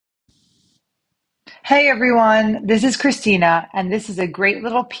Hey everyone, this is Christina, and this is a great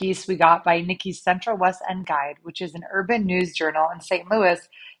little piece we got by Nikki's Central West End Guide, which is an urban news journal in St. Louis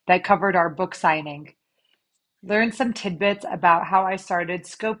that covered our book signing. Learn some tidbits about how I started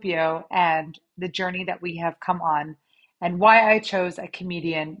Scopio and the journey that we have come on, and why I chose a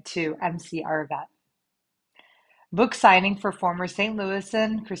comedian to MC our event. Book signing for former St.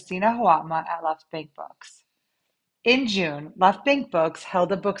 Louisan Christina Huatma at Left Bank Books. In June, Left Bank Books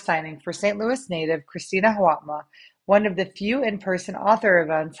held a book signing for St. Louis native Christina Huatma, one of the few in-person author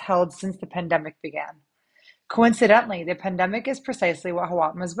events held since the pandemic began. Coincidentally, the pandemic is precisely what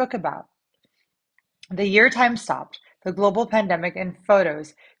Huatma's book about. The Year Time Stopped, the Global Pandemic in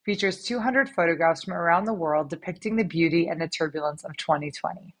Photos features 200 photographs from around the world depicting the beauty and the turbulence of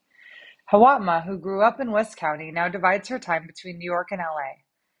 2020. Huatma, who grew up in West County, now divides her time between New York and LA.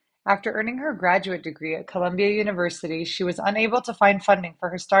 After earning her graduate degree at Columbia University, she was unable to find funding for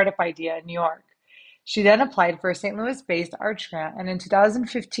her startup idea in New York. She then applied for a St. Louis-based arts grant and in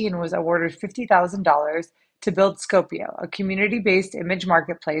 2015 was awarded $50,000 to build Scopio, a community-based image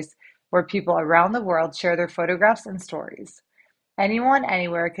marketplace where people around the world share their photographs and stories. Anyone,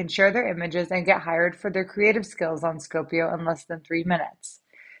 anywhere can share their images and get hired for their creative skills on Scopio in less than 3 minutes.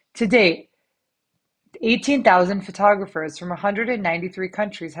 To date, 18,000 photographers from 193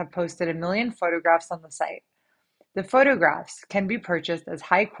 countries have posted a million photographs on the site. The photographs can be purchased as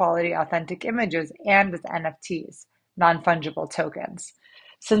high-quality, authentic images and as NFTs, non-fungible tokens.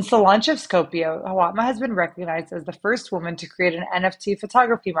 Since the launch of Scopio, Hawatma has been recognized as the first woman to create an NFT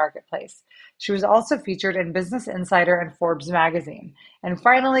photography marketplace. She was also featured in Business Insider and Forbes magazine, and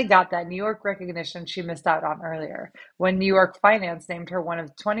finally got that New York recognition she missed out on earlier, when New York Finance named her one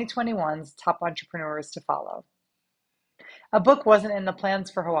of 2021's top entrepreneurs to follow. A book wasn't in the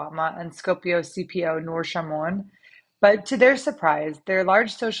plans for Hawatma and Scopio CPO Noor Shamoun, but to their surprise, their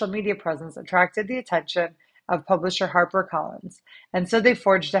large social media presence attracted the attention of publisher HarperCollins, and so they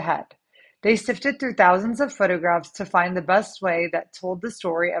forged ahead. They sifted through thousands of photographs to find the best way that told the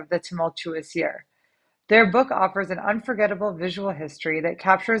story of the tumultuous year. Their book offers an unforgettable visual history that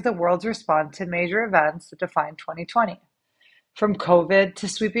captures the world's response to major events that defined 2020, from COVID to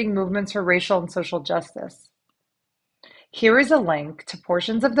sweeping movements for racial and social justice. Here is a link to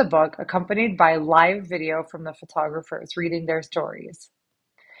portions of the book accompanied by live video from the photographers reading their stories.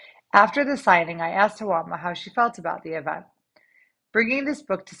 After the signing, I asked Hawatma how she felt about the event. Bringing this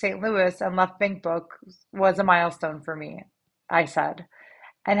book to St. Louis and Left Bank Books was a milestone for me, I said,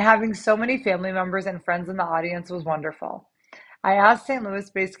 and having so many family members and friends in the audience was wonderful. I asked St.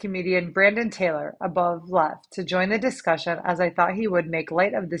 Louis-based comedian Brandon Taylor, above left, to join the discussion as I thought he would make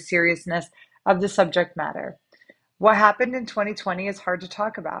light of the seriousness of the subject matter. What happened in 2020 is hard to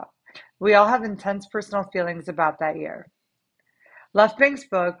talk about. We all have intense personal feelings about that year. Left Bank's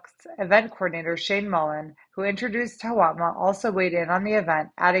Books event coordinator Shane Mullen, who introduced Hawatma, also weighed in on the event,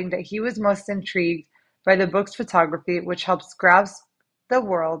 adding that he was most intrigued by the book's photography, which helps grasp the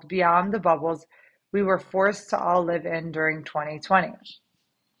world beyond the bubbles we were forced to all live in during 2020.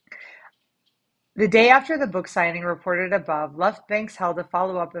 The day after the book signing reported above, Left Banks held a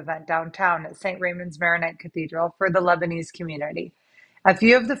follow-up event downtown at St. Raymond's Maronite Cathedral for the Lebanese community. A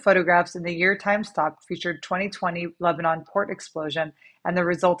few of the photographs in the Year Time Stopped featured 2020 Lebanon port explosion and the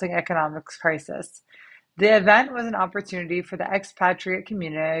resulting economic crisis. The event was an opportunity for the expatriate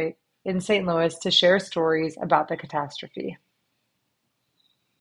community in St. Louis to share stories about the catastrophe.